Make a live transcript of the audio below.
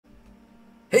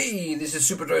Hey, this is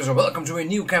Superdreuzel. Welcome to a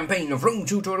new campaign of Rome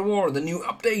 2 Total War, the new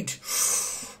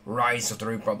update. Rise of the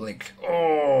Republic.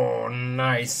 Oh,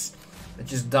 nice. Let's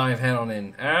just dive head on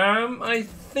in. I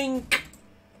think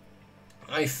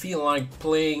I feel like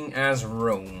playing as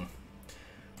Rome.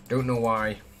 Don't know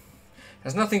why.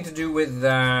 Has nothing to do with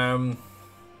the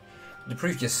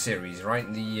previous series, right?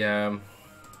 The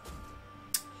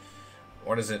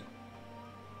what is it?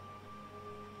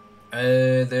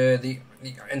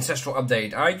 The ancestral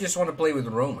update. I just want to play with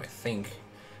Rome, I think.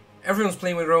 Everyone's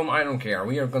playing with Rome, I don't care.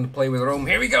 We are going to play with Rome.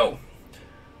 Here we go!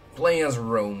 Play as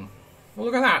Rome. Well,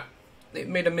 look at that. They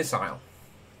made a missile.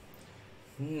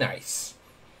 Nice.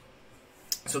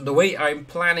 So the way I'm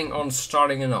planning on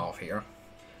starting it off here,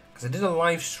 because I did a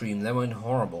live stream that went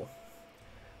horrible.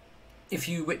 If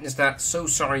you witnessed that, so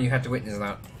sorry you had to witness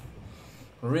that.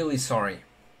 Really sorry.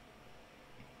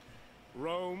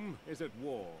 Rome is at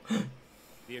war.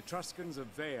 The Etruscans of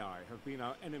Veii have been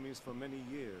our enemies for many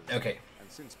years. Okay. And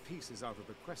since peace is out of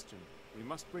the question, we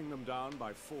must bring them down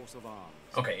by force of arms.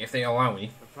 Okay, if they allow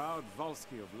me. The proud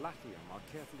Volsci of Latium are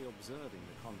carefully observing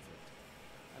the conflict,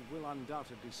 and will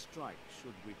undoubtedly strike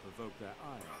should we provoke their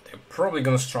ire. They're probably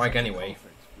going to strike anyway.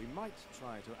 We might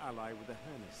try to ally with the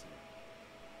Hernici.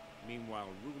 Meanwhile,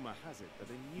 rumor has it that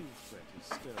a new threat is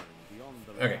stirring beyond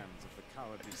the lands of the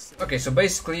cowardly Celts. Okay, so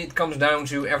basically it comes down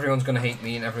to everyone's gonna hate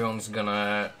me and everyone's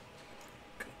gonna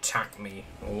attack me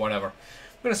or whatever.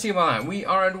 I'm gonna see about that. We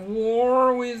are at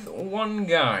war with one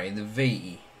guy, the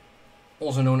Veii,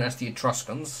 also known as the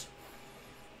Etruscans.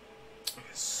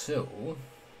 So,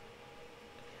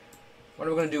 what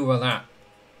are we gonna do about that?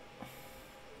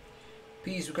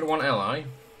 Peace, we've got one ally.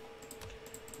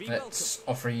 Let's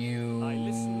offer you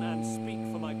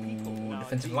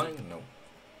defensive line? No.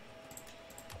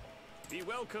 Be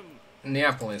welcome.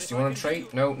 Neapolis, do you want to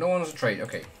trade? No, no one wants to trade.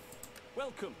 Okay.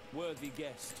 Welcome, worthy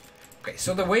guest. Okay,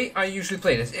 so the way I usually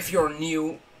play this, if you're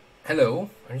new, hello,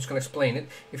 I'm just gonna explain it.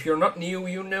 If you're not new,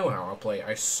 you know how I play.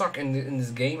 I suck in this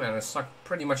game, and I suck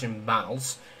pretty much in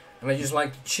battles, and I just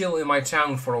like to chill in my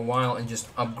town for a while and just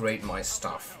upgrade my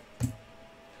stuff.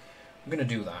 I'm gonna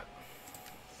do that.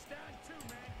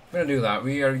 I'm gonna do that.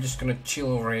 We are just gonna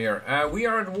chill over here. We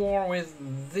are at war with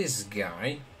this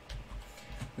guy.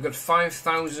 We've got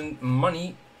 5,000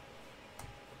 money.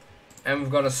 And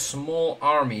we've got a small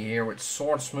army here with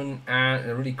swordsmen and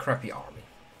a really crappy army.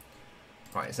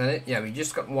 Right, is that it? Yeah, we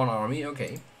just got one army.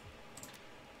 Okay.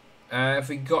 If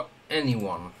we got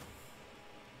anyone.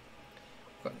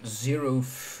 Got 0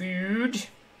 food.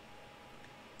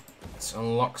 Let's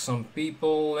unlock some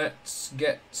people. Let's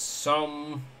get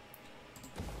some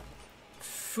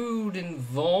food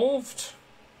involved,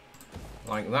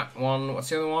 like that one. What's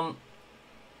the other one?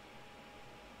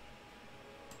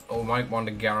 Oh, might want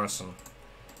a garrison.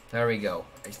 There we go.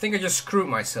 I think I just screwed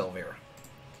myself here.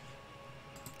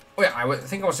 Oh yeah, I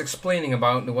think I was explaining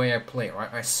about the way I play,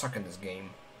 right? I suck in this game.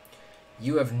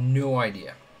 You have no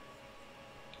idea.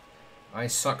 I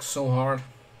suck so hard.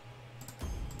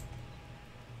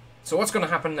 So what's going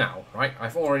to happen now, right?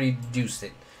 I've already deduced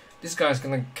it. This guy's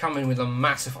gonna come in with a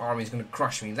massive army, he's gonna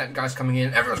crush me. That guy's coming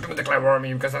in, everyone's gonna declare war on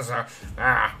me because that's a...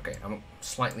 okay, I'm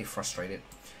slightly frustrated.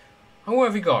 Who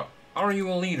have you got? Are you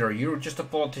a leader? You're just a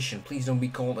politician. Please don't be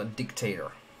called a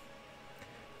dictator.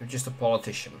 You're just a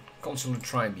politician. Consular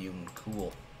Tribune,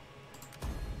 cool.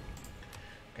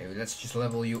 Okay, let's just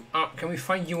level you up. Can we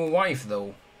find you a wife,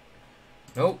 though?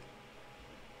 Nope.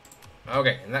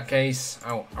 Okay, in that case...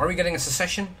 Oh, are we getting a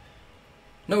secession?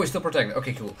 No, we're still protected.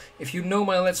 Okay, cool. If you know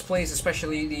my Let's Plays,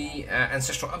 especially the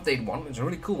Ancestral Update one, it's a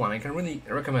really cool one. I can really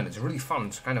recommend it. It's really fun.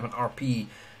 It's kind of an RP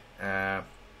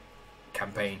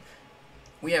campaign.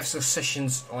 We have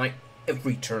secessions like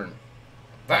every turn.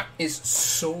 That is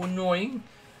so annoying.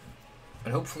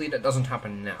 And hopefully that doesn't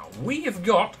happen now. We have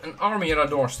got an army at our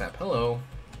doorstep. Hello.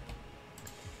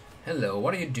 Hello,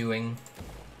 what are you doing?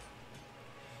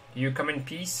 You come in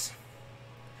peace?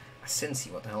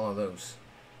 Asensi, what the hell are those?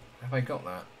 Have I got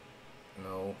that?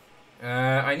 No.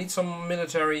 I need some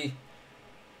military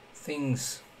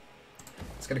things.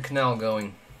 Let's get a canal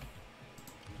going.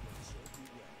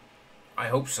 I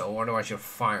hope so, otherwise you're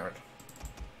fired.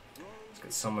 Let's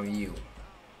get some of you.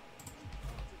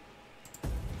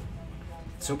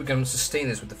 Let's hope we can sustain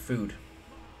this with the food.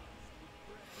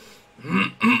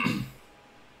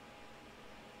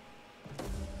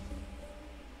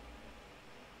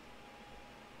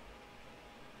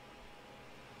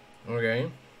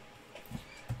 Okay.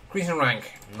 Increase in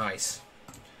rank. Nice.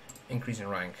 Increase in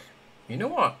rank. You know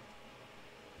what?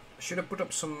 Should I put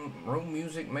up some Rome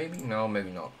music maybe? No,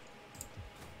 maybe not.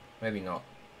 Maybe not.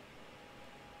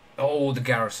 Oh, the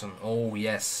garrison. Oh,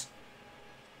 yes.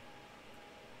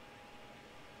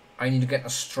 I need to get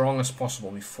as strong as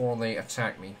possible before they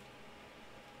attack me.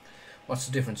 What's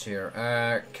the difference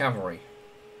here? Cavalry.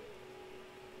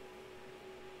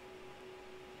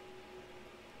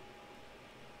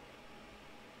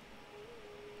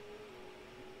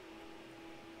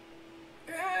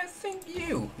 I think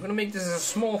you. I'm gonna make this a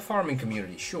small farming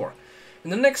community, sure. In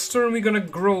the next turn we're gonna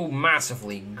grow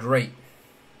massively. Great.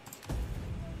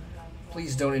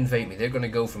 Please don't invade me. They're gonna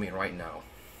go for me right now.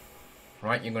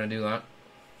 Right, you're gonna do that?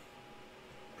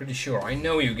 Pretty sure. I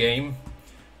know you, game.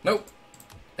 Nope.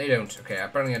 They don't. Okay,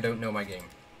 apparently I don't know my game.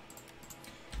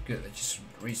 Good, let's just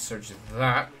research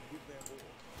that.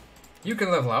 You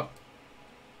can level up.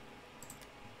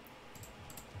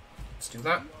 Let's do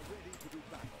that.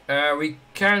 We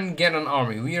can get an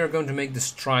army. We are going to make the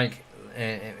strike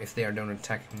if they don't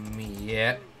attack me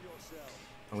yet.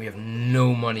 And we have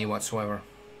no money whatsoever.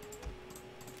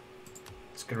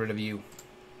 Let's get rid of you.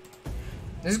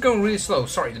 This is going really slow.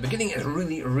 Sorry, the beginning is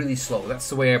really, really slow. That's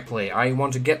the way I play. I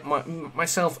want to get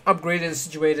myself upgraded and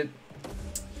situated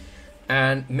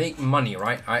and make money,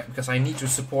 right? Because I need to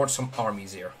support some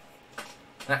armies here.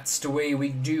 That's the way we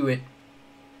do it.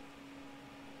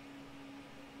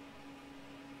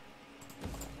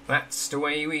 That's the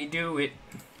way we do it.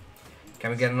 Can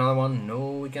we get another one?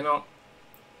 No, we cannot.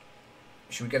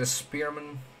 Should we get a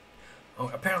spearman?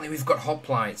 Oh, apparently we've got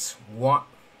hoplites. What?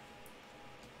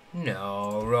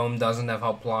 No, Rome doesn't have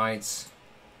hoplites.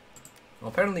 Well,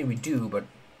 apparently we do, but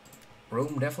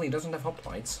Rome definitely doesn't have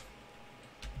hoplites.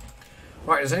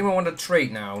 Right, does anyone want to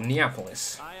trade now?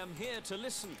 Neapolis. I am here to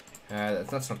listen.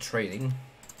 That's not trading.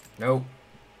 No.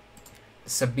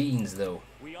 Sabines, though.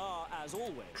 We are, as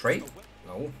always. Trade?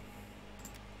 No.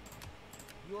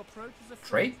 Your approach is a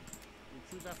Trade?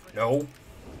 No.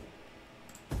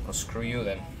 I'll screw you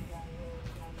then.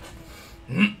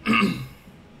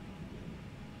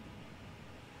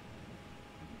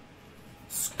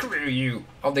 Screw you.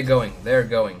 Oh, they're going. They're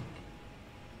going.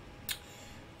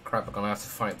 Crap, I'm gonna have to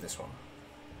fight this one.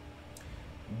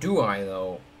 Do I,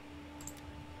 though?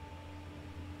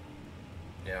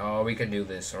 Yeah, we can do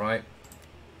this, alright?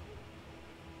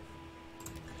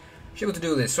 Should be able to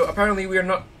do this. So apparently we are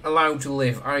not allowed to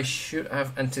live. I should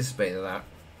have anticipated that.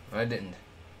 I didn't.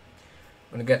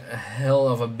 I'm gonna get a hell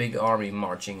of a big army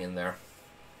marching in there.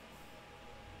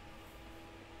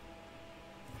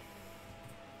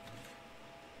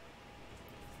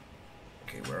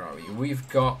 Okay, where are we? We've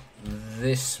got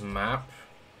this map.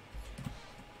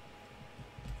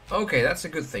 Okay, that's a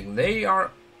good thing. They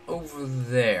are over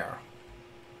there.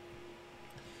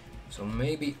 So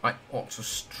maybe I ought to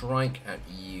strike at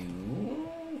you.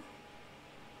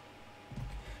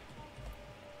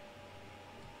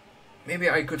 Maybe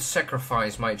I could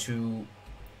sacrifice my 2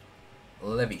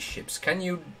 levy ships. Can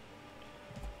you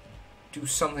do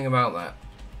something about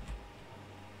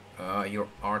that? Your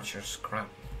archers, crap.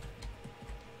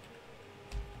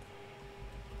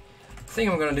 I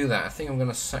think I'm gonna do that. I think I'm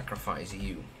gonna sacrifice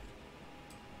you.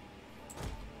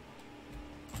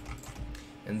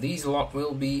 And these lot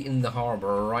will be in the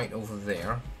harbor right over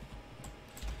there.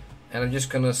 And I'm just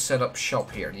gonna set up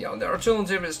shop here. Yeah, the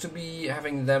alternative is to be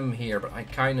having them here, but I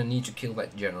kinda need to kill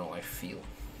that general, I feel.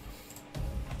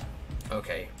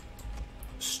 Okay.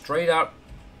 Straight up.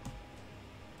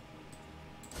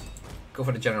 Go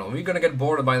for the general. We're gonna get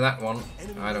boarded by that one.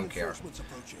 I don't care. I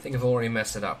think I've already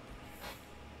messed it up.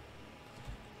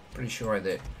 Pretty sure I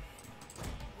did.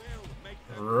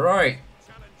 Right.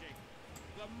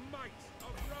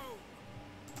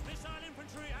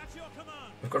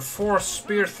 We've got 4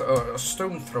 stone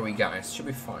throwy guys. Should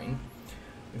be fine.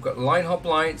 We've got line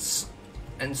hoplites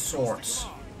and swords.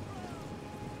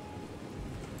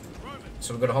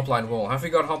 So we've got a hoplite wall. Have we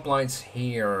got hoplites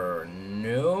here?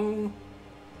 No.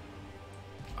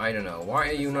 I don't know. Why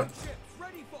are you not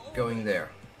going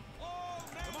there?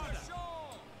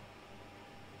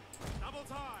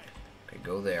 Okay,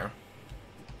 go there.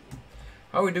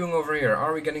 How are we doing over here?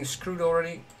 Are we getting screwed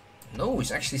already? No,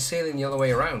 he's actually sailing the other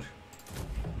way around.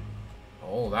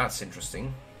 Oh, that's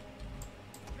interesting.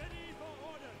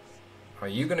 Are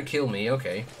you gonna kill me?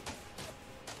 Okay.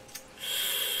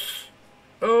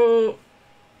 Oh,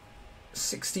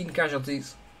 16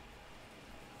 casualties.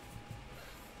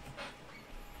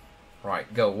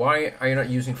 Right, go. Why are you not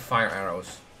using fire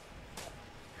arrows?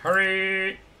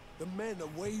 Hurry! The men are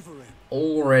wavering.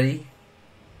 Already?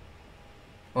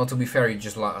 Well, to be fair, you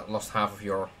just lost half of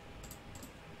your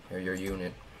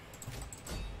unit.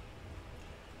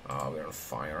 Oh, we're on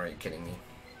fire. Are you kidding me?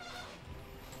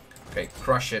 Okay,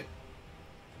 crush it.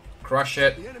 Crush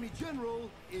it. The enemy general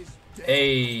is dead.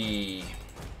 Hey.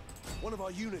 One of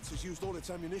our units has used all its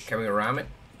ammunition. Can we ram it?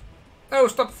 Oh,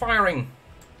 stop firing.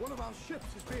 One of our ships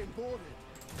is being boarded.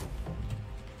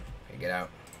 Okay, get out.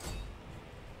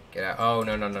 Get out. Oh,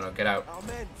 no, no, no, no. Get out. Our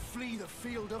men flee the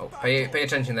field of Oh, battle. pay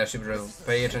attention there, Superdreuzel.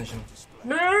 Pay attention.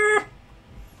 No!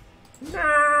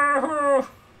 No!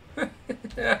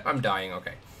 I'm dying,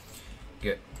 okay.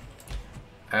 Good.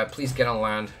 Please get on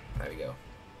land. There we go.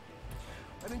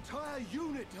 An entire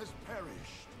unit has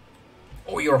perished.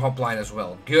 Oh, you're hotline as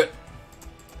well. Good.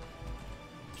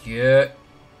 Good.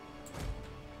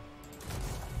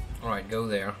 Alright, go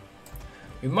there.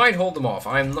 We might hold them off.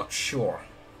 I'm not sure.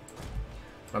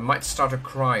 I might start to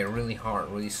cry really hard,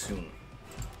 really soon.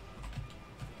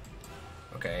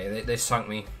 Okay, they sunk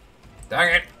me.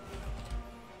 Dang it!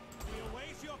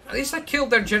 At least I killed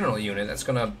their general unit. That's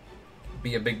gonna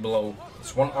be a big blow.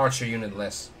 It's one archer unit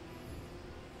less.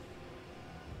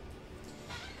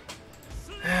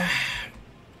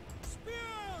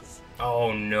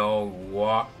 Oh no,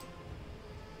 what?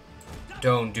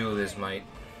 Don't do this, mate.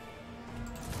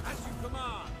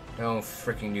 Don't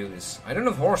freaking do this. I don't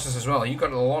have horses as well. You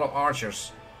got a lot of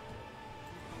archers.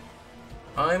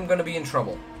 I'm gonna be in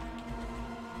trouble.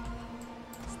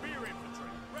 Spear infantry,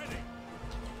 ready.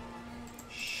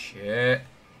 Shit.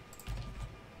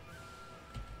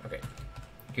 Okay.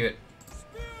 Good.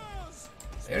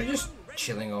 They're just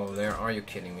chilling over there. Are you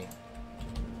kidding me?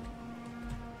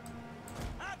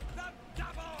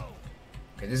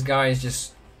 Okay, this guy is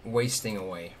just wasting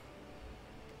away.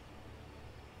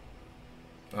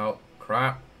 Oh,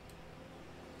 crap.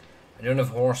 I don't have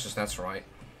horses, that's right.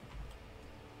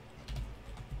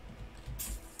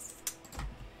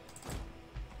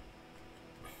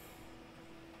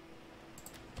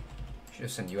 Should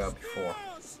have sent you out before.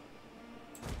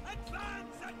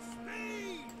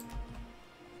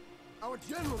 Our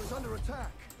general is under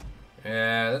attack.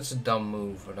 Yeah, that's a dumb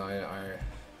move, but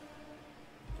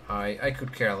I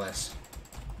could care less.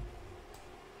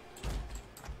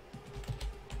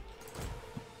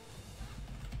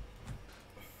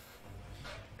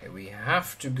 Okay, we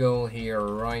have to go here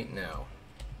right now.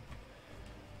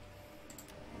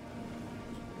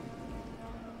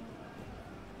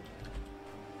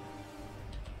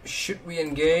 Should we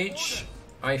engage?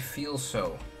 I feel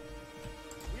so.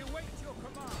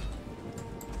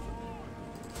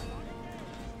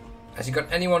 Has he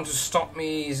got anyone to stop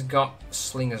me? He's got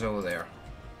slingers over there.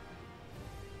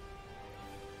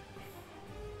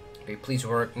 Okay, please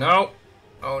work. No!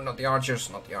 Oh, not the archers,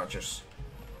 not the archers.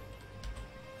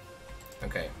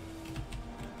 Okay.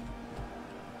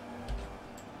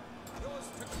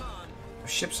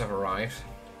 Ships have arrived.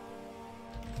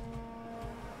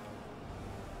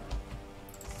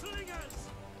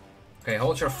 Okay,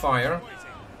 hold your fire.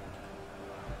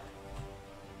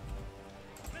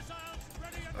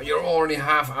 Oh, you're already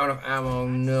half out of ammo.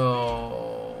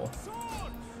 No.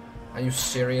 Are you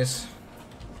serious?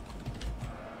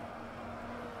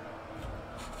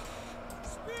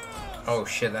 Oh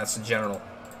shit, that's the general.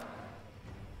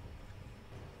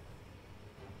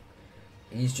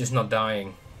 He's just not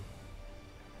dying.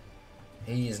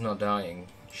 He is not dying.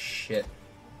 Shit.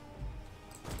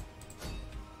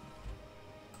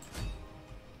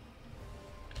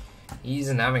 He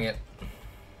isn't having it.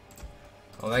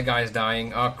 Oh, that guy's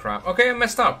dying. Oh, crap. Okay, I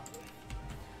messed up.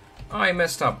 I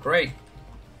messed up. Great.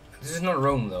 This is not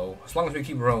Rome, though. As long as we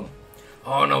keep Rome.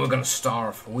 Oh, no, we're gonna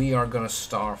starve. We are gonna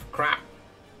starve. Crap.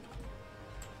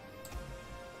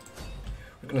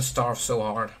 We're gonna starve so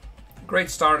hard.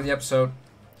 Great start of the episode.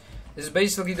 This is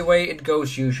basically the way it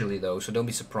goes usually, though, so don't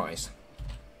be surprised.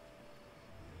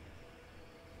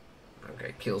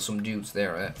 Okay, kill some dudes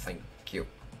there. Thank you.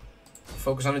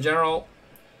 Focus on the general.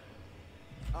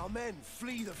 Our men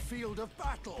flee the field of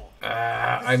battle.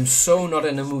 I'm so not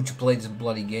in the mood to play this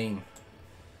bloody game.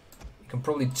 You can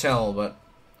probably tell, but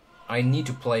I need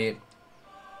to play it.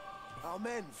 Our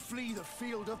men flee the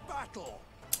field of battle.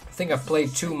 I think I've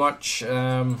played too much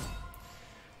Ancestral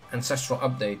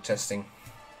Update testing.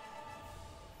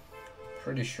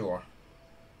 Pretty sure.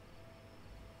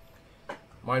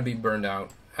 Might be burned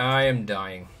out. I am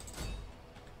dying.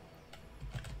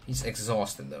 He's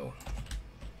exhausted though.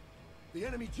 The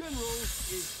enemy general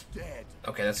is dead.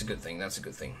 Okay, that's a good thing. That's a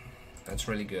good thing. That's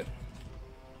really good.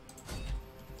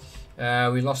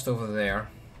 We lost over there.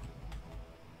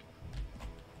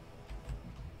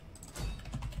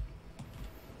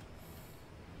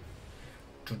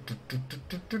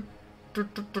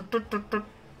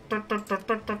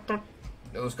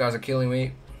 Those guys are killing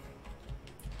me.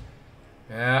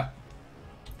 Yeah.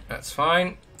 That's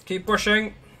fine. Keep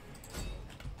pushing.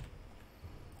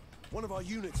 One of our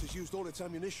units has used all its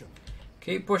ammunition.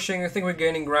 Keep pushing. I think we're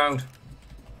gaining ground.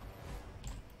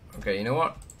 Okay, you know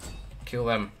what? Kill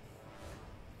them.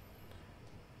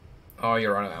 Oh,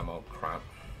 you're out of ammo. Crap.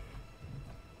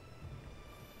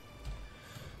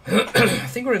 I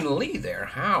think we're in the lead there.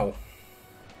 How?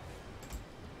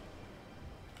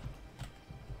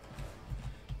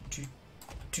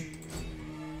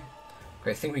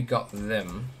 Okay, I think we got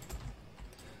them.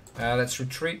 Let's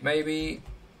retreat, maybe.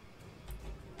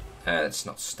 Let's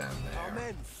not stand Our there.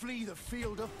 men flee the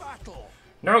field of battle.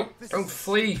 No, This don't is a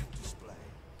flee. display.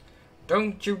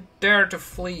 Don't you dare to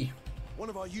flee. One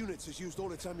of our units has used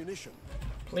all its ammunition.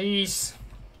 Please.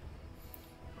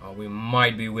 Oh, we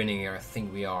might be winning here. I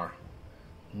think we are.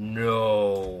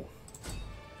 No.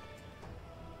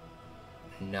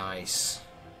 Nice.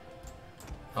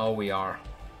 Oh, we are.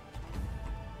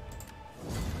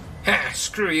 Ha!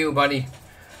 Screw you, buddy.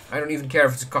 I don't even care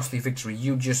if it's a costly victory.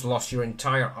 You just lost your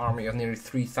entire army of nearly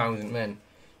 3,000 men.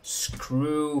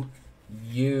 Screw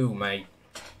you, mate.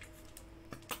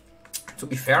 To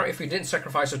be fair, if we didn't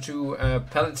sacrifice our two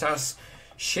Pelletas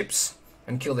ships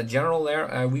and kill the general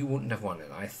there, we wouldn't have won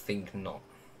it. I think not.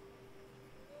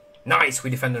 Nice! We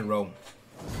defended Rome.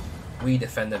 We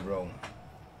defended Rome.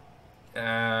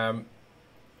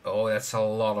 Oh, that's a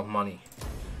lot of money.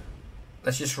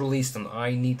 Let's just release them.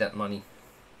 I need that money.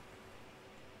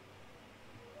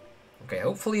 Okay,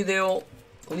 hopefully they'll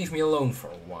leave me alone for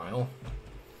a while.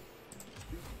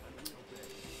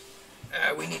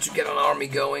 We need to get an army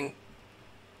going.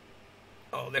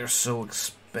 Oh, they're so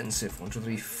expensive. 1, 2,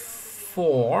 3,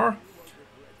 4.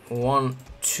 1,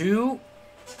 2.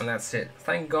 And that's it.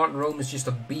 Thank God Rome is just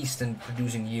a beast in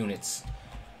producing units.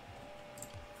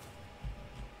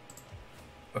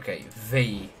 Okay,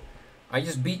 Veii. I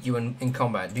just beat you in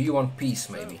combat. Do you want peace,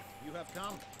 maybe? You have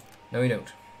come. No, you don't.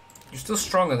 You're still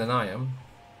stronger than I am.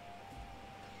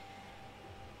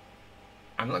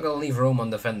 I'm not gonna leave Rome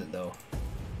undefended, though.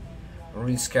 I'm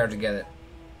really scared to get it.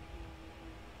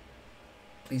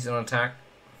 Please don't attack.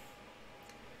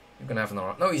 You're gonna have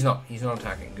another... No, he's not. He's not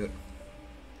attacking. Good.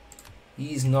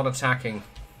 He's not attacking.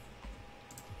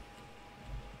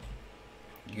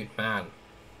 Good man.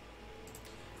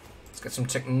 Let's get some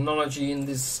technology in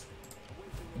this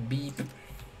beep.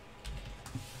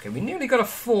 Okay, we nearly got a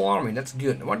full army. That's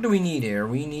good. What do we need here?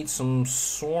 We need some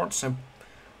swords and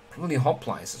probably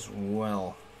hoplites as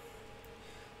well.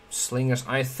 Slingers.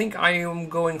 I think I am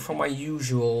going for my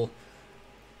usual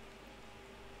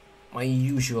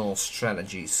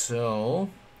strategy. So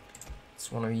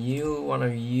it's one of you, one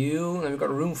of you. Then we've got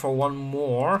room for one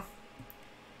more.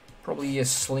 Probably a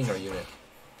slinger unit.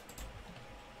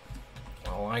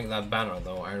 I like that banner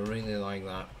though. I really like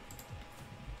that.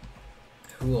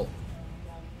 Cool.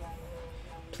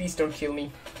 Please don't kill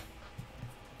me.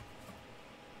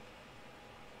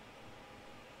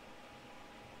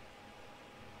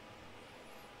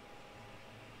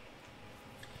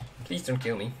 Please don't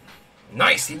kill me.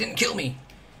 Nice, he didn't kill me.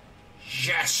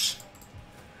 Yes.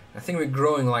 I think we're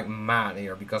growing like mad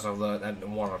here because of that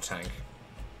water tank.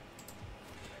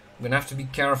 We're gonna have to be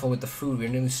careful with the food. We're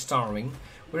nearly starving.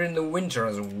 We're in the winter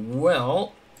as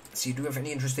well. Let's see, do we have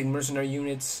any interesting mercenary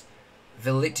units?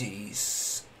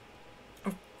 Velites.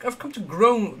 I've come to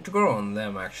grow on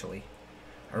them actually.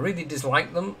 I really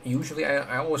dislike them. Usually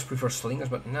I always prefer slingers,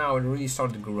 but now it really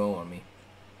started to grow on me.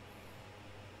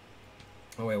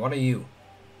 Oh wait, what are you?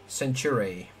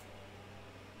 Century.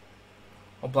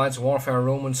 Hoplites warfare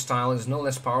Roman style is no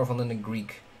less powerful than the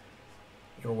Greek.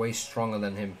 You're way stronger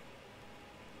than him.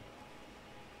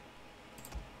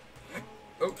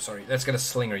 Oh, sorry. Let's get a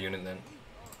slinger unit then.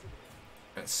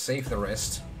 Let's save the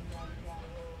rest.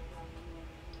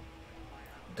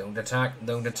 Don't attack.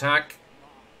 Don't attack.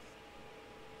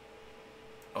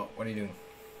 Oh, what are you doing?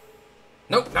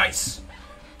 Nope, nice.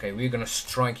 Okay, we're gonna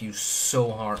strike you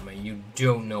so hard, man. You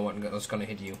don't know what's gonna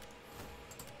hit you.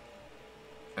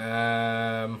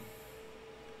 Well,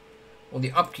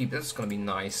 the upkeep, that's gonna be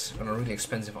nice. On a really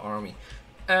expensive army.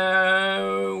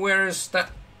 Where is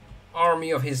that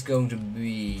army of his going to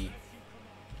be?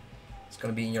 It's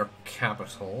gonna be in your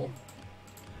capital.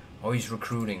 Oh, he's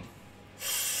recruiting.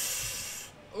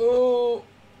 Oh,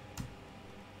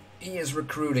 he is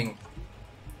recruiting.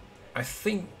 I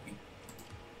think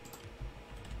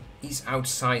he's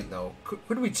outside though.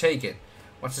 Could we take it?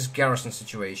 What's his garrison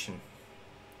situation?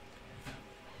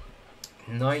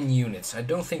 9 units. I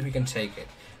don't think we can take it.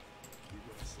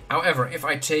 However, if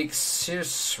I take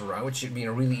Sisra, which should be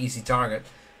a really easy target,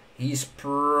 he's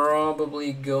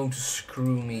probably going to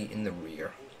screw me in the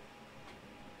rear.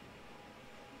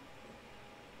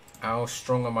 How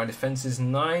strong are my defenses?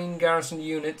 9 garrison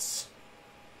units.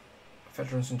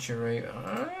 Veteran Century.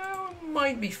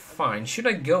 Might be fine. Should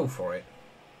I go for it?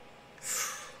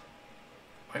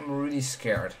 I'm really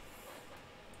scared.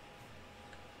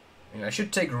 I mean, I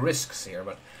should take risks here,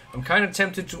 but I'm kind of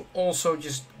tempted to also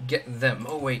just get them.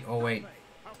 Oh wait, oh wait.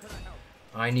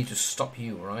 I need to stop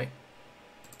you, right?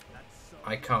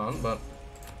 I can't, but...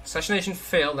 Assassination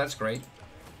failed, that's great.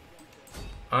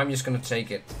 I'm just gonna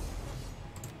take it.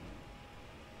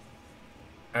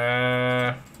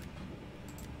 I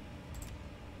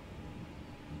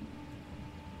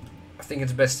think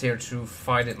it's best here to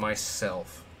fight it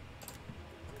myself.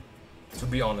 To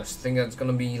be honest, I think that's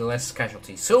gonna be less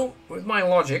casualties. So, with my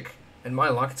logic and my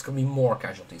luck, it's gonna be more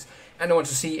casualties. And I want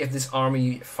to see if this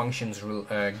army functions real,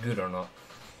 good or not.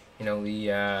 You know,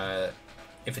 the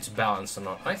if it's balanced or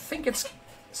not. I think it's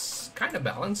kind of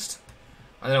balanced.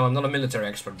 I don't know, I'm not a military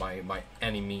expert by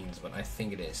any means, but I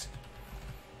think it is.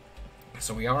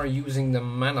 So we are using the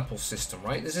maniple system,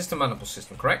 right? This is the maniple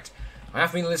system, correct? I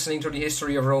have been listening to the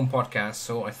History of Rome podcast,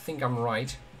 so I think I'm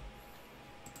right.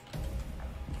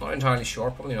 Not entirely sure,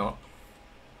 probably not.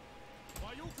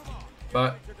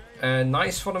 But,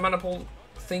 nice for the maniple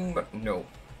thing, but no.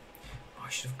 Oh, I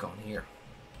should have gone here.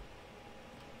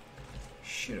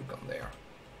 Should have gone there.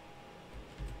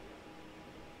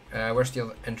 Where's the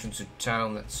other entrance to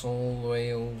town? That's all the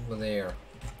way over there.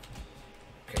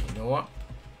 Okay, you know what?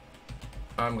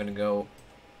 I'm gonna go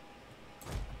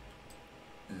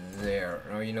there.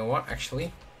 Oh, you know what?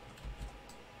 Actually,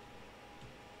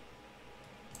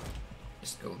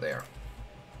 just go there.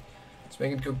 Let's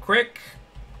make it go quick.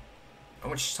 How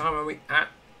much time are we at?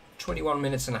 21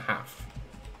 minutes and a half.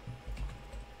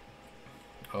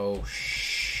 Oh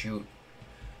shoot.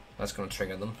 That's gonna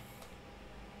trigger them.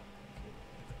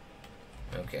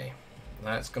 Okay.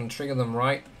 That's gonna trigger them,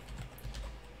 right?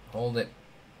 Hold it.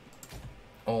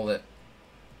 Hold it.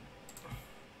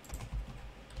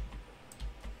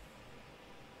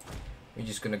 We're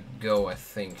just gonna go, I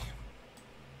think.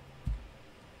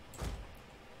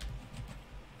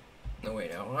 No,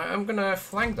 wait, no. I'm gonna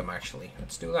flank them, actually.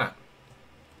 Let's do that.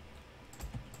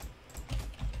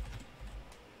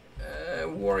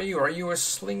 Who are you? Are you a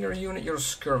slinger unit? You're a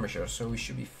skirmisher, so we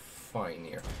should be fine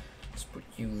here. Let's put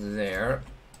you there.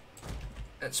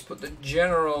 Let's put the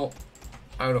general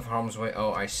out of harm's way.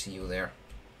 Oh, I see you there.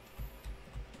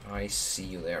 I see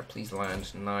you there. Please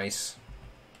land. Nice.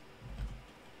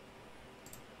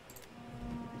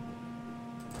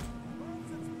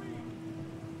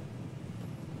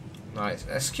 Nice.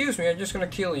 Excuse me, I'm just gonna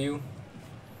kill you.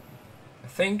 I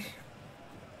think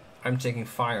I'm taking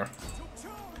fire.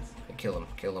 Kill him,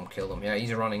 kill him, kill him. Yeah,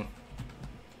 he's running.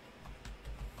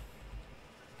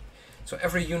 So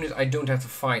every unit I don't have to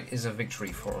fight is a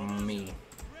victory for me.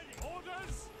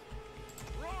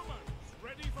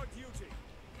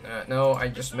 No, I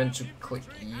just meant to click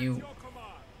you.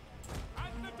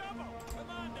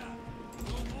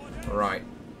 Right.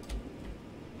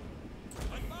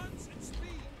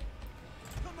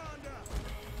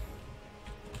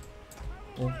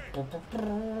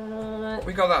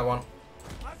 We got that one.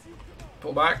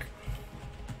 Pull back.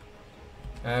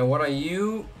 What are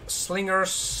you?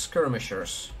 Slingers,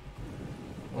 skirmishers.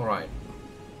 Alright.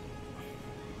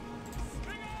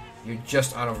 You're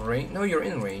just out of range. No, you're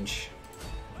in range.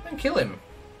 Then kill him.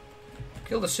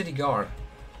 Kill the city guard.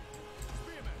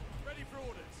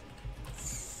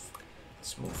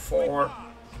 Let's move forward.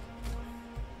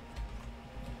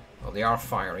 Oh, they are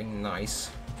firing. Nice.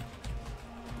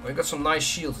 We got some nice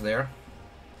shields there.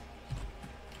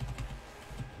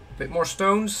 Bit more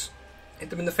stones. Hit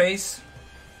them in the face.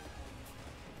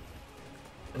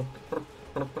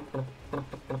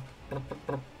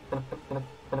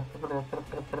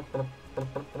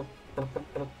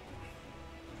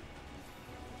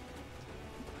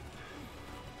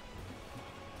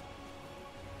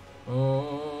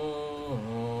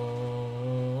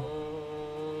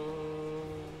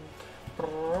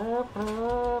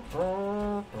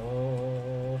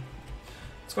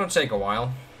 It's gonna take a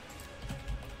while.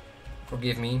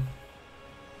 Forgive me.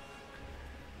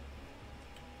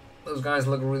 Those guys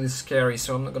look really scary,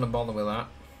 so I'm not gonna bother with that.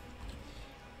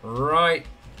 Right.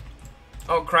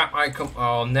 Oh crap,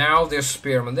 oh, now they're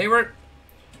spearmen. They were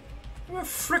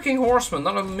freaking horsemen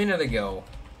not a minute ago.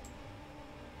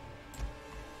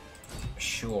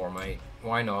 Sure, mate.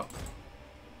 Why not?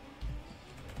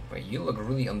 Wait, you look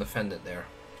really undefended there.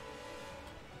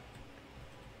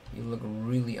 You look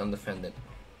really undefended.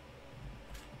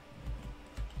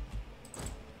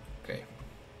 Okay.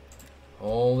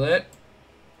 Hold it.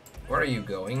 Where are you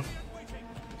going?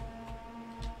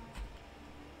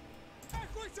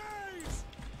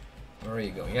 Where are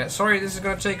you going? Yeah, sorry, this is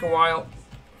gonna take a while.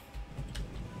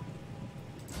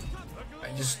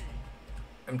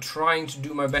 I'm trying to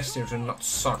do my best here to not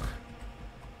suck.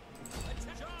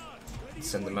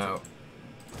 Send them out.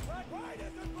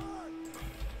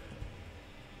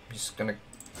 I'm just gonna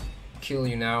kill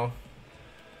you now.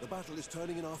 The battle is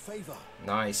turning in our favor.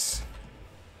 Nice.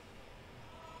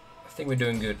 I think we're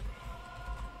doing good.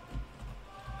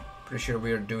 Pretty sure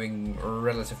we're doing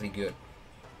relatively good.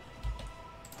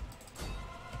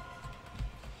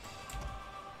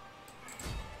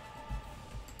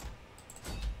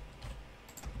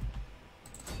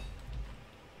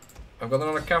 I've got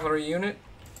another cavalry unit.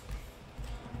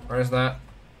 Where is that?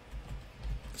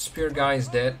 Spear guy is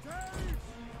dead.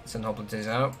 Send hoplites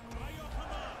out.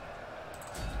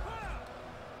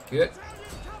 Good.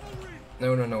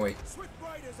 No, no, no, wait.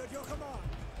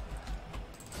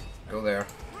 Go there.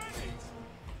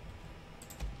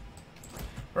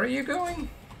 Where are you going?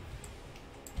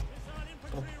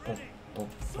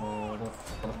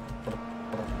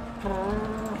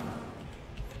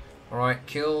 Alright,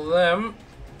 kill them.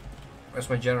 Where's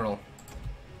my general?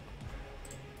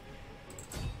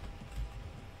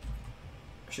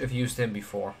 I should have used him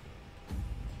before.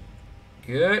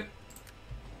 Good.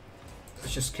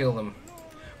 Let's just kill them.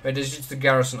 Wait, this is just the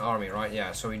garrison army, right?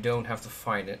 Yeah, so we don't have to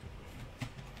fight it.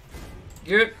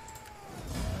 Good.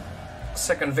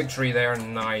 Second victory there,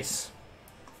 nice.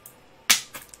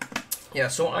 Yeah,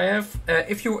 so I have.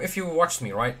 If you watched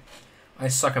me, right? I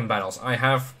suck in battles. I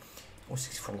have. Oh,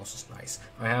 64 losses, nice.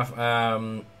 I have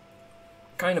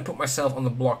kind of put myself on the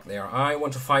block there. I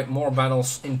want to fight more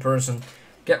battles in person,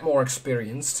 get more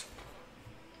experienced.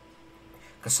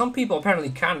 Because some people apparently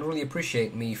can't really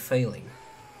appreciate me failing.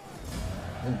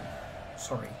 Ooh,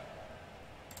 sorry.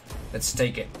 Let's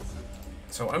take it.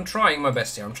 So I'm trying my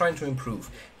best here. I'm trying to improve.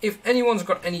 If anyone's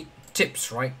got any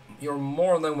tips, right, you're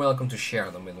more than welcome to share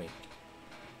them with me.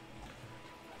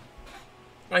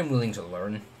 I'm willing to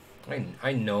learn.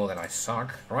 I know that I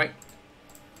suck, right?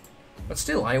 But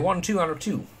still, I won 2 out of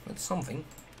 2. That's something.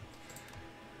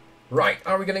 Right,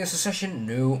 are we getting a secession?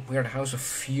 No, we are the House of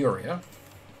Furia.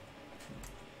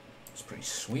 It's pretty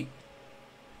sweet.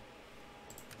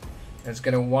 Let's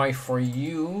get a wife for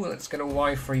you. Let's get a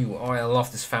wife for you. Oh, I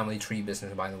love this family tree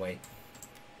business, by the way.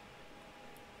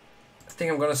 I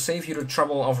think I'm gonna save you the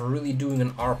trouble of really doing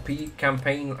an RP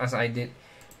campaign as I did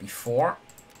before.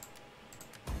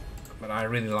 But I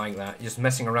really like that. Just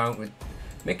messing around with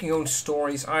making your own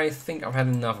stories. I think I've had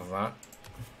enough of that.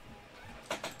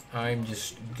 I'm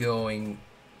just going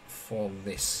for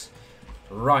this.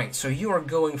 Right, so you are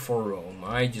going for Rome.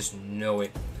 I just know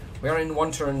it. We are in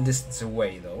 1 turn distance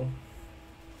away, though.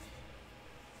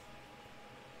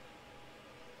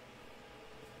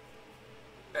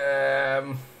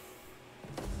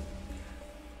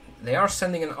 They are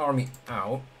sending an army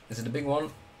out. Is it a big one?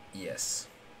 Yes.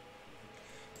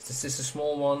 Is this a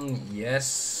small one?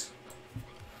 Yes.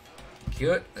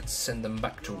 Good. Let's send them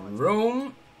back to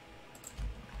Rome.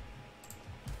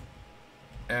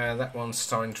 That one's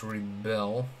starting to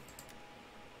rebel.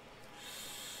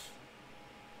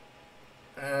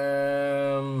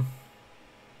 Oh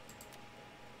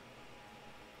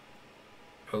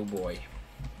boy.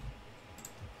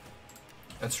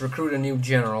 Let's recruit a new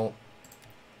general.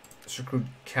 Let's recruit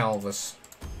Calvus.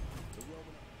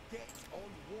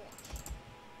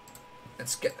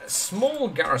 Let's get a small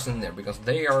garrison there because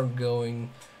they are going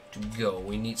to go.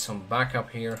 We need some backup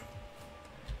here.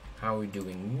 How are we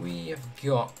doing? We have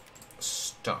got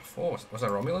stuff. Oh, was that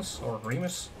Romulus or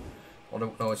Remus? Or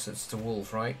no, it's the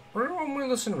wolf, right?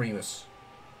 Romulus and Remus.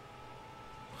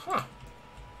 Huh.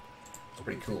 That's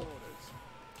pretty cool.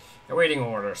 Awaiting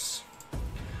orders.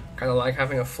 Kind of like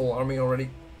having a full army already.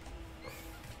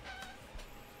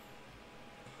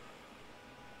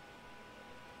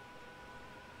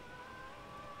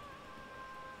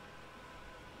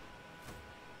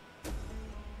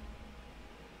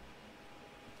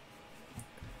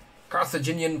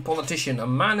 Carthaginian politician. A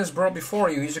man is brought before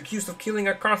you. He's accused of killing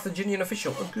a Carthaginian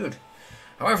official. Oh, good.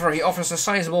 However, he offers a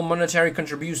sizable monetary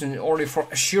contribution in order for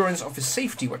assurance of his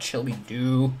safety. What shall we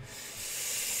do?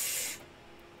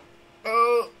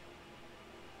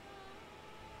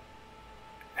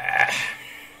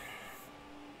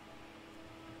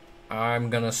 I'm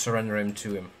gonna surrender him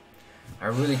to him. I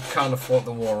really can't afford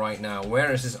the war right now.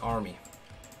 Where is his army?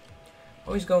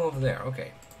 Oh, he's going over there.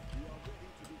 Okay.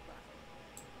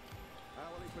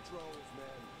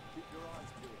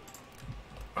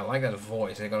 I like that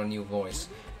voice. They got a new voice.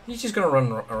 He's just gonna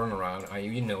run around.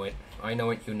 You know it. I know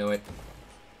it. You know it.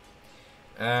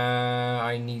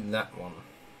 I need that one.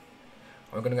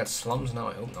 Are we gonna get slums now?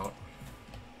 I hope not.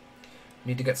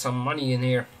 Need to get some money in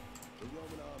here.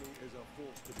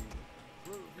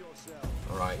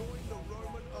 Alright.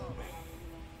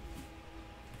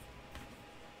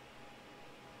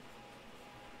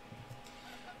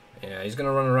 Yeah, he's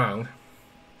gonna run around.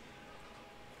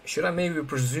 Should I maybe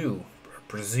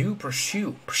Pursue,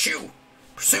 pursue, pursue,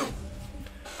 pursue.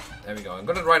 There we go. I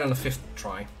got it right on the 5th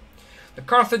try. The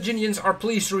Carthaginians are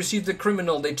pleased to receive the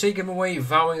criminal. They take him away,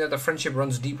 vowing that the friendship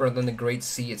runs deeper than the Great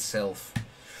Sea itself.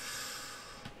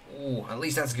 Ooh, at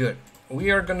least that's good.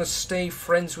 We are gonna stay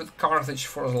friends with Carthage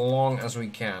for as long as we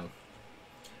can.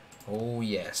 Oh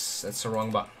yes, that's the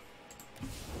wrong button.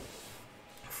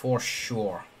 For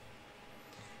sure.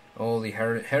 Oh, the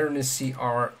Heresy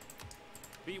are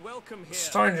Be welcome here.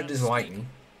 starting to dislike me.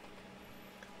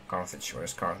 Carthage,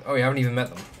 where's Carthage? Oh, you haven't even met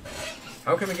them.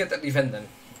 How can we get that event then?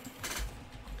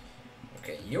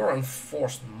 Okay, you're on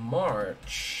forced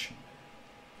march.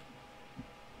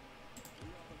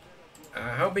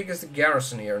 How big is the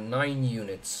garrison here? 9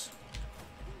 units.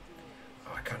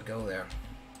 Oh, I can't go there.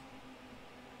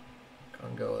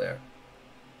 Can't go there.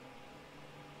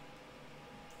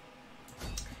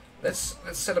 Let's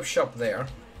set up shop there.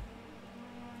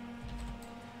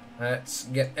 Let's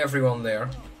get everyone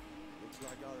there.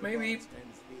 Maybe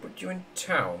put you in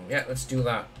town. Yeah, let's do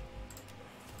that.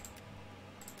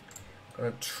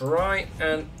 Gonna try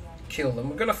and kill them.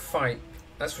 We're gonna fight,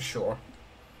 that's for sure.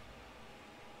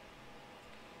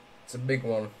 It's a big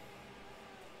one.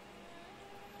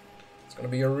 It's gonna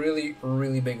be a really,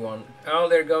 really big one. Oh,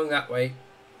 they're going that way.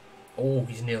 Oh,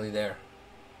 he's nearly there.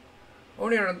 Oh,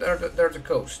 they're at the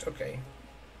coast. Okay.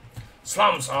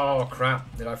 Slums! Oh,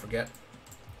 crap. Did I forget?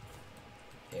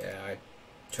 Yeah, I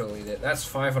totally did. That's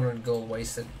 500 gold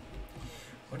wasted.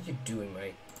 What are you doing,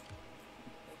 mate?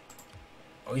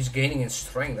 Oh, he's gaining in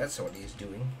strength. That's what he's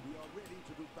doing.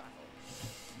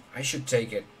 I should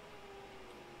take it.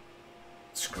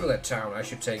 Screw that town. I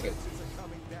should take it.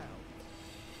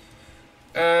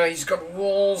 He's got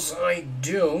walls. I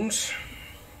don't.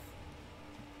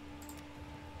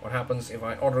 What happens if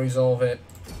I auto-resolve it?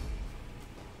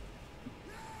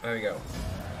 There we go.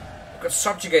 I could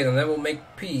subjugate them, then we'll make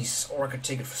peace. Or I could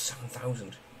take it for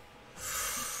 7,000.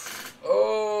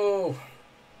 Oh!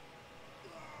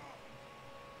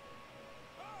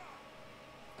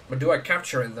 But do I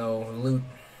capture it though? Loot?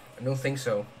 I don't think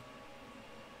so.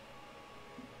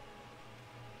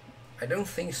 I don't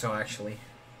think so, actually.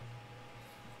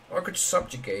 Or I could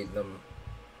subjugate them.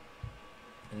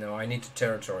 No, I need the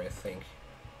territory, I think.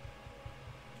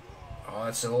 Oh,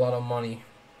 that's a lot of money.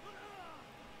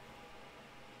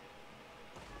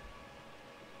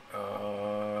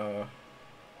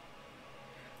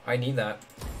 I need that.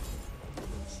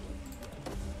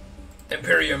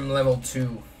 Imperium level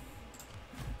 2.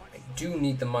 I do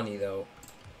need the money, though.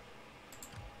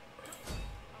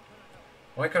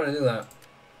 Why can't I do that?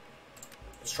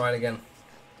 Let's try it again.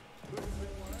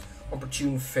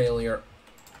 Opportune failure.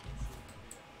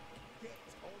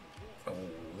 Oh,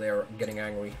 they're getting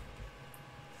angry.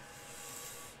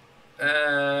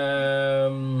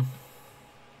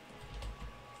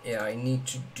 Yeah, I need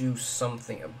to do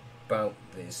something about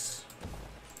this.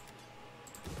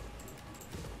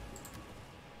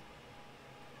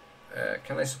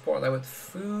 Can I support that with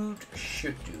food? I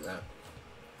should do that.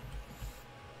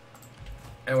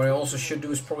 And what I also should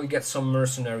do is probably get some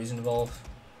mercenaries involved.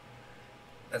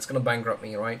 That's gonna bankrupt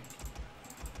me, right?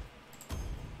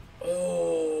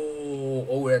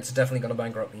 Oh, that's definitely gonna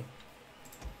bankrupt me.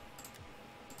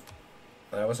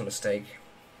 That was a mistake.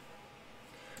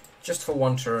 Just for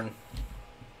one turn.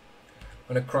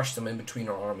 I'm gonna crush them in between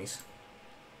our armies.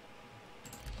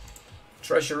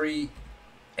 Treasury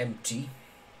empty.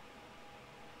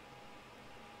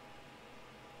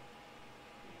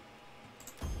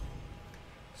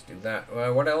 Let's do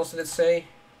that. What else did it say?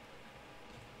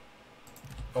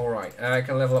 Alright, I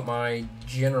can level up my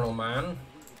general man.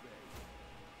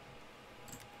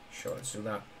 Sure, let's do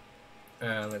that.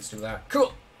 And let's do that.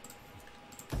 Cool!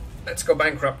 Let's go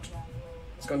bankrupt.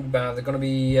 It's gonna be bad. They're gonna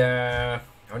be, how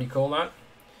do you call that?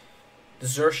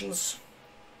 Desertions?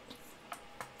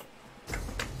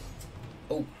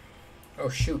 Oh. Oh,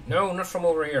 shoot. No, not from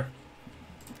over here.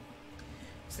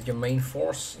 Is that your main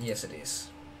force? Yes, it is.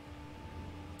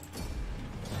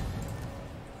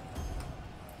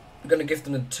 I'm gonna give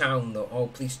them the town, though. Oh,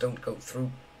 please don't go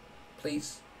through.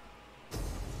 Please.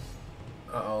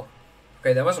 Uh-oh.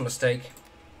 Okay, that was a mistake.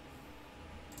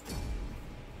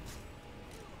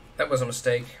 That was a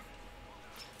mistake.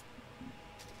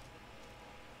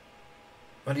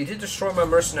 But he did destroy my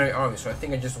mercenary army, so I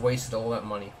think I just wasted all that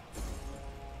money.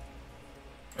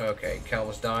 Okay,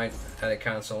 Calvus died. Had it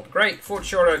cancelled. Great! Food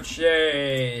shortage!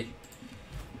 Yay!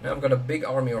 Now I've got a big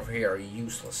army over here.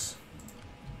 Useless.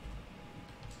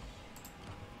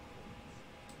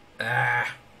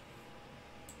 Ah!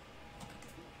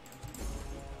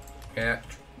 Yeah.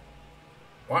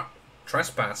 What?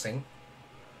 Trespassing?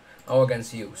 Oh,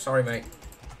 against you. Sorry, mate.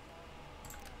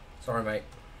 Sorry, mate.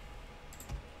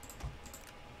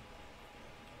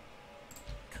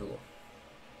 Cool.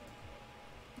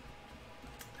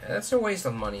 Yeah, that's a waste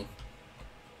of money.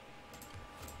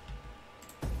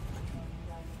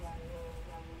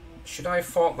 Should I have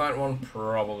fought that one?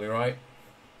 Probably, right?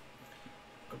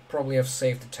 Could probably have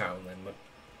saved the town then,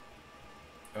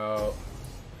 but...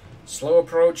 slow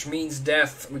approach means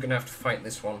death. We're gonna have to fight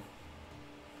this one.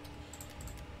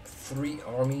 3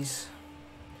 armies.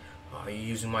 Oh, you're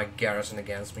using my garrison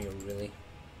against me, really?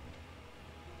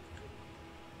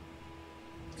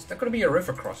 It's not gonna be a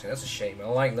river crossing, that's a shame. I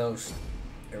like those.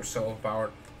 They're so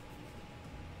overpowered.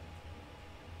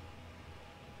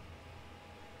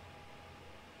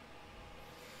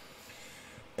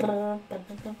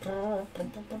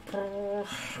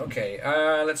 Okay,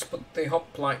 let's put the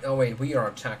hoplite. Oh wait, we are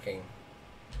attacking.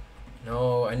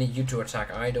 No, I need you to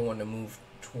attack. I don't want to move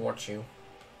towards you.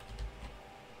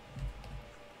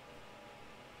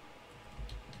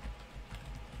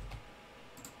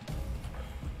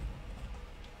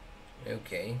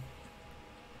 Okay.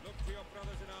 Look to your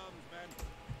brothers in arms, men.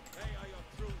 They are your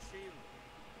true shield.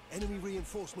 Enemy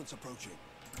reinforcements approaching.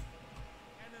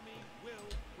 Enemy will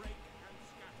break and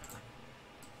scatter.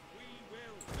 We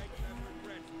will make them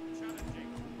regret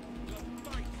challenging the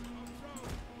might of Rome.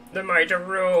 The might of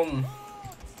Rome.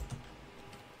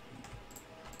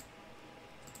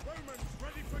 Romans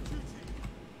ready for duty.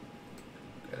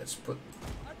 Okay, let's put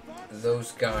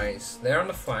those guys there on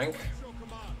the flank. Your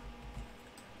command.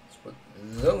 Let's put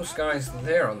those guys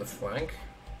there on the flank.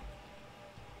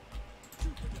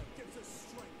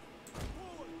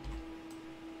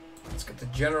 Let's get the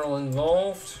general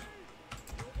involved.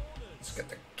 Let's get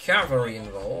the cavalry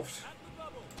involved.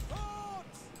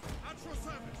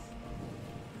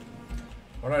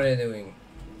 What are they doing?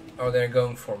 Oh, they're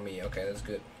going for me. Okay, that's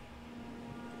good.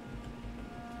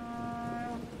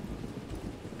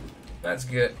 That's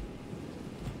good.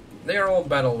 They're all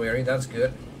battle weary. That's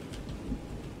good.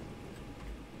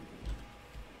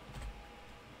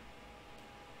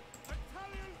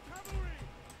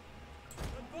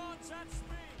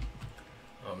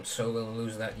 I'm so gonna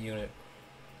lose that unit.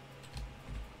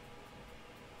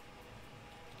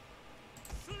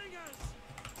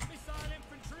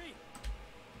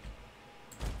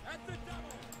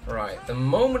 Right, the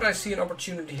moment I see an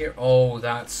opportunity here... Oh,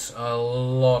 that's a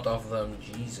lot of them.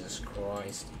 Jesus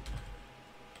Christ.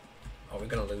 Oh, we're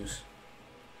gonna lose.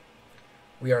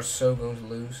 We are so going to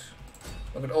lose.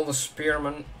 Look at all the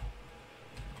spearmen.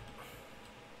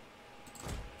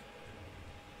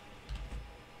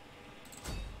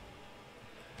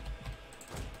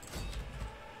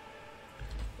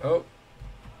 Oh.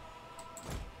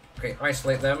 Okay,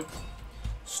 isolate them.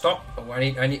 Stop. Oh,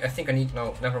 I think I need,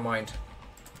 no, never mind.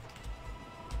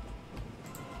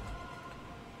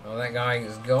 Oh, that guy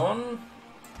is gone.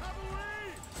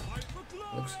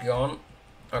 Looks gone.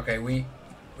 Okay, we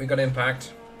got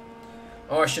impact.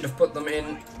 Oh, I should have put them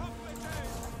in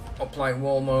hoplite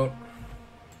wall mode.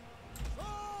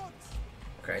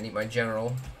 Okay, I need my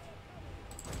general.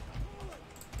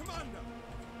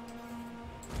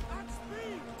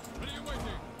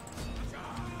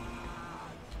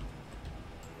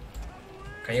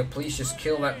 Can you please just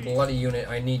kill that bloody unit?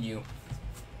 I need you.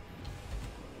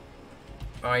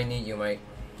 I need you, mate.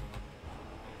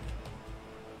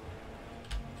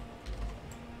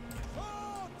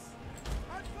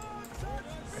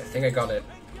 I think I got it.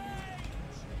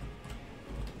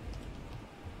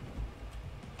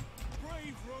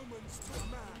 Brave Romans to a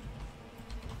man.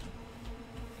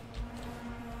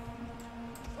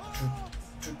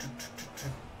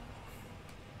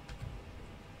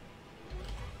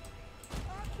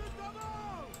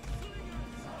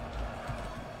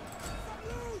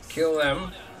 Kill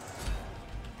them.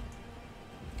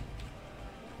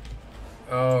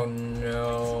 Oh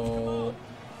no.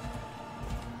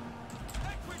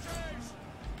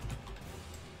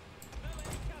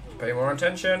 Pay more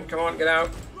attention. Come on, get out.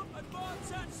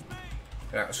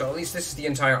 Yeah, so at least this is the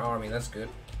entire army. That's good.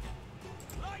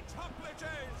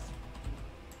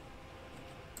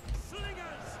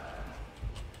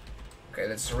 Okay,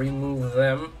 let's remove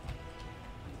them.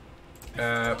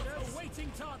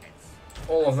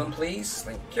 All of them, please.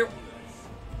 Thank you.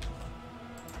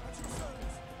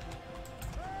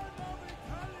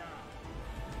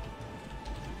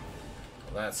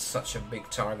 That's such a big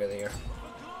target here.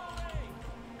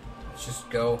 Let's just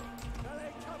go.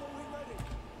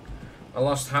 I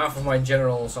lost half of my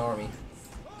general's army.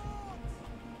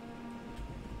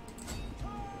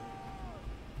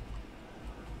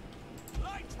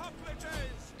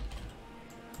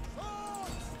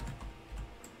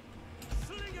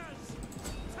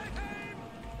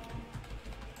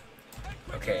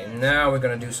 Okay, now we're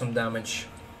gonna do some damage.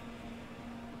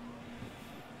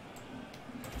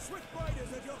 Swift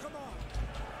riders at your command.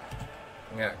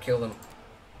 Yeah, kill them.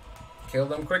 Kill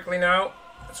them quickly now.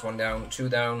 That's 1 down, 2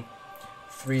 down,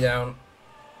 3 down.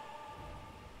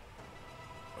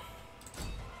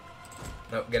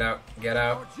 No, get out, get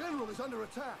out. Our general is under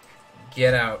attack.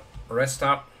 Get out. Rest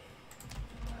stop.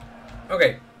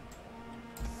 Okay.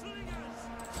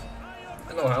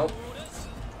 That'll help.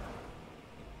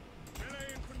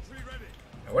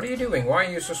 Now, what are you doing? Why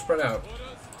are you so spread out?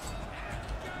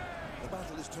 The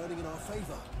battle is turning in our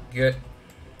favor. Good.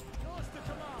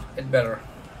 It better.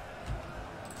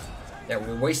 Yeah,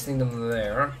 we're wasting them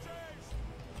there.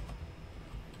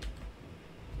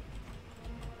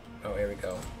 Oh, here we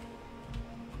go.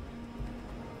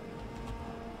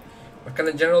 But can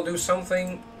the general do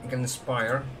something? He can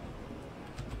inspire.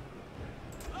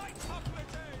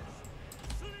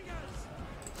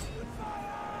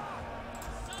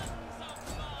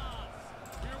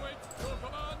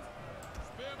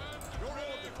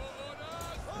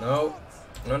 No.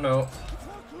 No, no.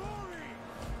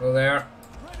 Go there.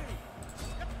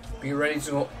 Be ready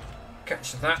to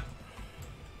catch that.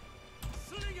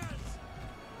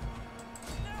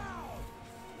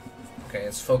 Okay,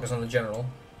 let's focus on the general.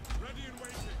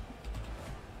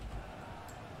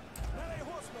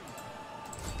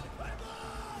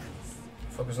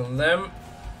 Focus on them.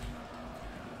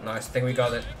 Nice, I think we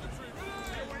got it.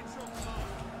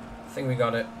 I think we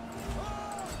got it.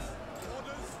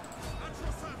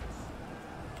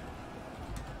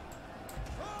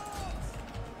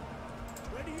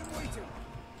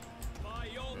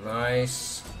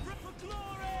 Nice.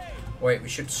 Wait, we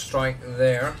should strike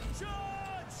there.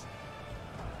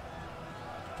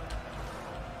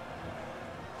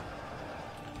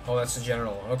 Oh, that's the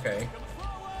general. Okay.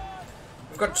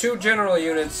 We've got 2 general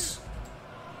units.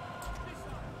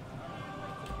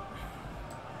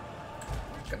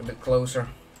 Get a bit closer.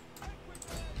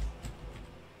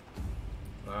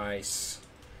 Nice.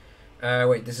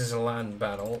 Wait, this is a land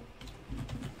battle.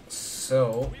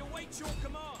 So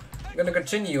we're gonna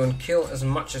continue and kill as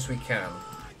much as we can.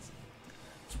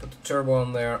 Let's put the turbo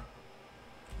on there.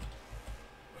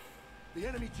 The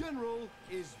enemy general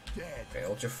is dead. Okay,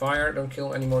 hold your fire, don't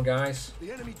kill any more guys.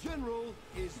 The enemy general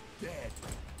is dead.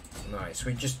 Nice,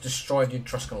 we just destroyed the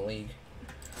Etruscan League.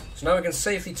 So now we can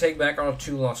safely take back our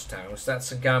 2 lost towns. That's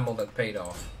a gamble that paid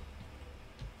off.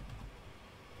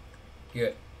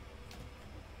 Good.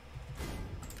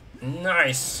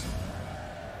 Nice.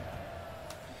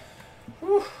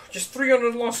 Whew, just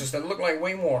 300 losses, that look like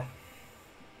way more.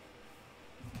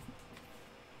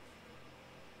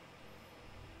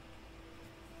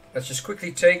 Let's just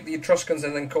quickly take the Etruscans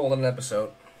and then call it an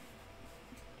episode.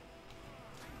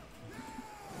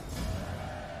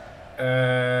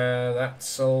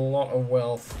 That's a lot of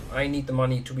wealth. I need the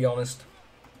money, to be honest.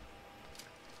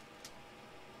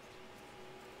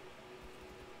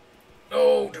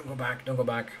 No, don't go back, don't go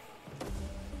back.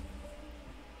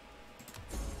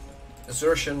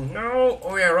 Desertion, no!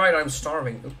 Oh yeah, right, I'm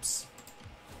starving. Oops.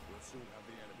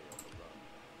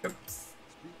 Oops.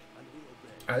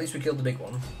 At least we killed the big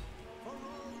one.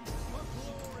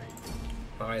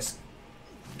 Nice.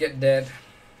 Get dead.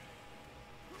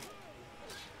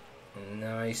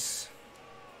 Nice.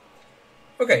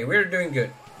 Okay, we're doing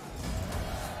good.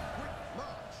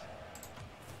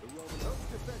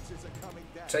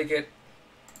 Take it.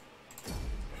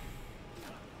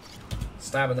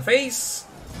 Stab in the face.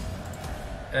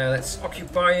 Let's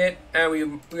occupy it.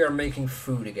 And we are making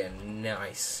food again.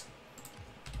 Nice.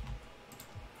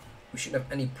 We shouldn't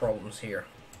have any problems here.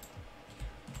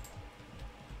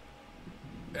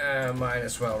 Might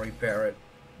as well repair it.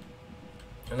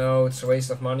 I know it's a waste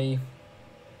of money.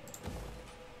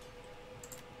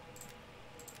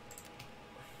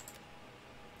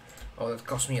 Oh, that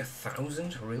cost me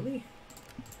 1,000? Really?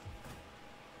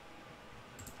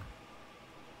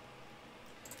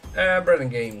 Bread and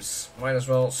games. Might as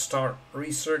well start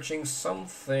researching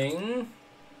something.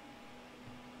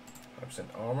 5%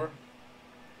 armor.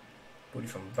 Booty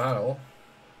from battle.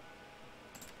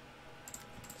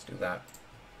 Let's do that.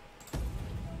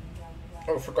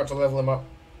 Oh, forgot to level him up.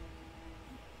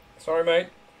 Sorry, mate.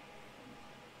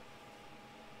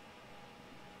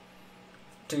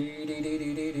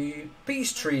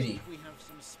 Peace treaty. We have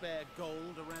some spare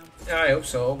gold around. I hope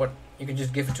so, but you can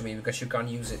just give it to me because you can't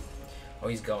use it. Oh,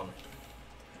 he's gone.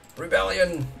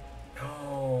 Rebellion!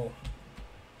 Oh.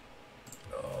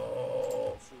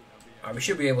 Oh. We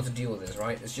should be able to deal with this,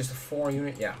 right? It's just a 4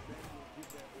 unit? Yeah.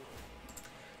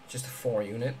 Just a 4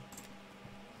 unit.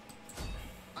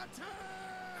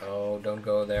 Oh, don't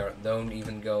go there. Don't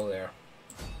even go there.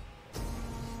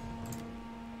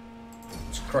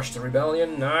 Crush the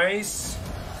rebellion. Nice.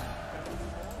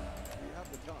 We have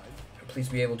the time. Please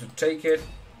be able to take it.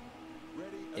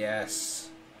 Yes.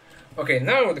 Okay,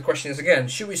 now the question is again,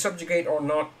 should we subjugate or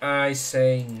not? I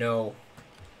say no.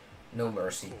 No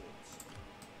mercy.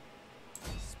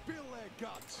 Spill their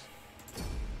guts.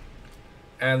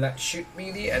 And that should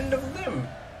be the end of them.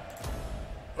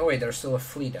 Oh wait, there's still a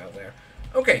fleet out there.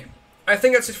 Okay, I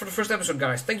think that's it for the first episode,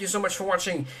 guys. Thank you so much for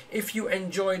watching. If you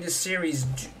enjoyed this series,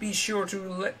 be sure to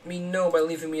let me know by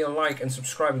leaving me a like and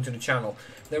subscribing to the channel.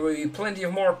 There will be plenty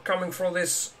of more coming for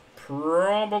this,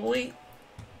 probably.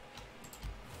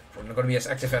 We're not going to be as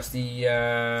active as the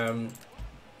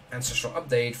Ancestral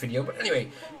Update video, but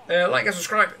anyway, like and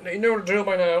subscribe. You know the drill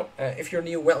by now. If you're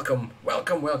new, welcome.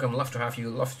 Welcome, welcome. Love to have you.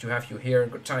 Love to have you here.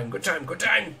 Good time, good time, good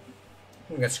time.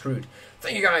 I'm going to get screwed.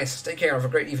 Thank you guys. Take care. Have a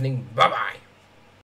great evening. Bye-bye.